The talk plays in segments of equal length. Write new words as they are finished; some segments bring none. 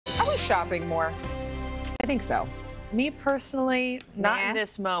shopping more. I think so. Me personally, not in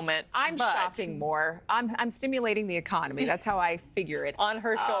this moment. I'm shopping more. I'm stimulating the economy. That's how I figure it. On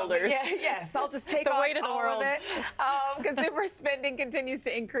her shoulders. Yes, I'll just take the on weight of the all world. of it. Consumer spending continues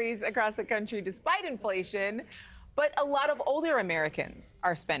to increase across the country despite inflation. But a lot of older Americans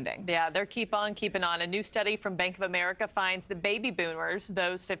are spending. Yeah, they're keeping on. A new study from Bank of America finds the baby boomers,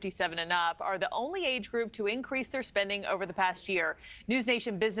 those 57 and up, are the only age group to increase their spending over the past year.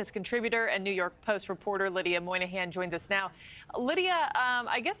 NewsNation business contributor and New York Post reporter Lydia Moynihan joins us now. Lydia,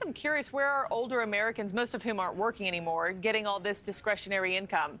 I guess I'm curious, where are older Americans, most of whom aren't working anymore, getting all this discretionary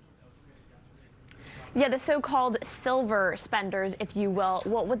income? Yeah, the so-called silver spenders, if you will.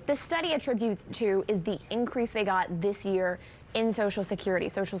 Well, what this study attributes to is the increase they got this year in Social Security.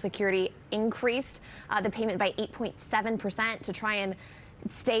 Social Security increased the payment by 8.7% to try and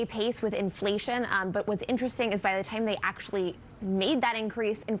stay pace with inflation. But what's interesting is by the time they actually made that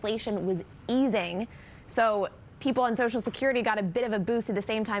increase, inflation was easing. So people on Social Security got a bit of a boost at the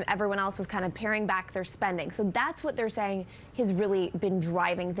same time everyone else was kind of paring back their spending. So that's what they're saying has really been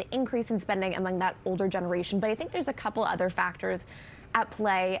driving the increase in spending among that older generation. But I think there's a couple other factors at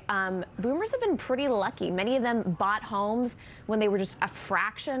play. Boomers have been pretty lucky. Many of them bought homes when they were just a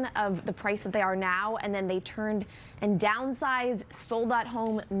fraction of the price that they are now, and then they turned and downsized, sold that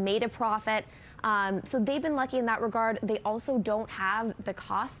home, made a profit. So they've been lucky in that regard. They also don't have the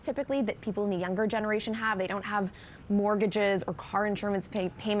costs typically that people in the younger generation have. They don't have mortgages or car insurance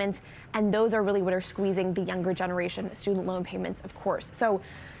payments, and those are really what are squeezing the younger generation, student loan payments, of course. So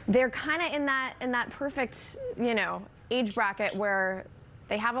they're kind of in that perfect, age bracket where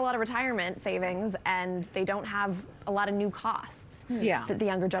they have a lot of retirement savings and they don't have a lot of new costs that the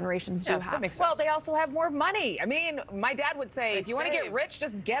younger generations do have. Well, they also have more money. I mean, my dad would say, if you want to get rich,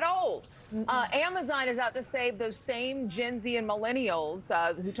 just get old. Amazon is out to save those same Gen Z and millennials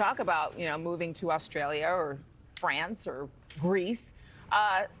who talk about, moving to Australia or France or Greece,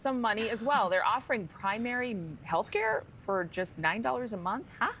 some money as well. They're offering primary health care for just $9 a month.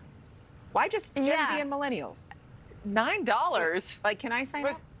 Huh? Why just Gen Z and millennials? $9? Like, can I sign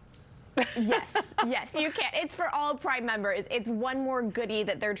up? Yes, you can. It's for all Prime members. It's one more goodie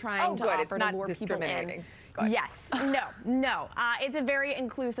that they're trying to offer to lure people in. Yes, no. It's a very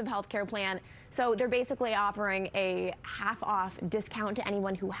inclusive healthcare plan. So they're basically offering a half-off discount to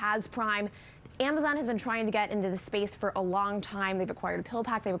anyone who has Prime. Amazon has been trying to get into the space for a long time. They've acquired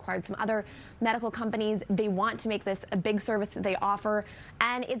PillPack. They've acquired some other medical companies. They want to make this a big service that they offer.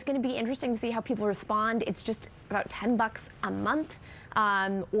 And it's going to be interesting to see how people respond. It's just about $10 a month.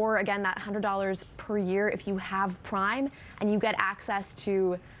 Or again, that $100 per year if you have Prime, and you get access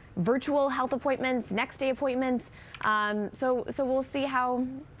to virtual health appointments, next day appointments. So we'll see how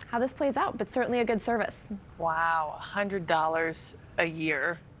this plays out, but certainly a good service. Wow, $100 a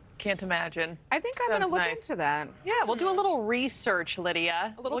year. Can't imagine. I think I'm going to look into that. Yeah, we'll do a little research,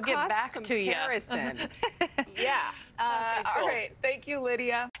 Lydia. A little we'll get back comparison. to you. Yeah. Okay, cool. All right. Thank you,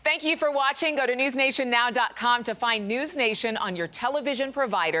 Lydia. Thank you for watching. Go to newsnationnow.com to find News Nation on your television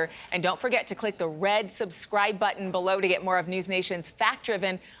provider. And don't forget to click the red subscribe button below to get more of News Nation's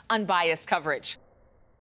fact-driven, unbiased coverage.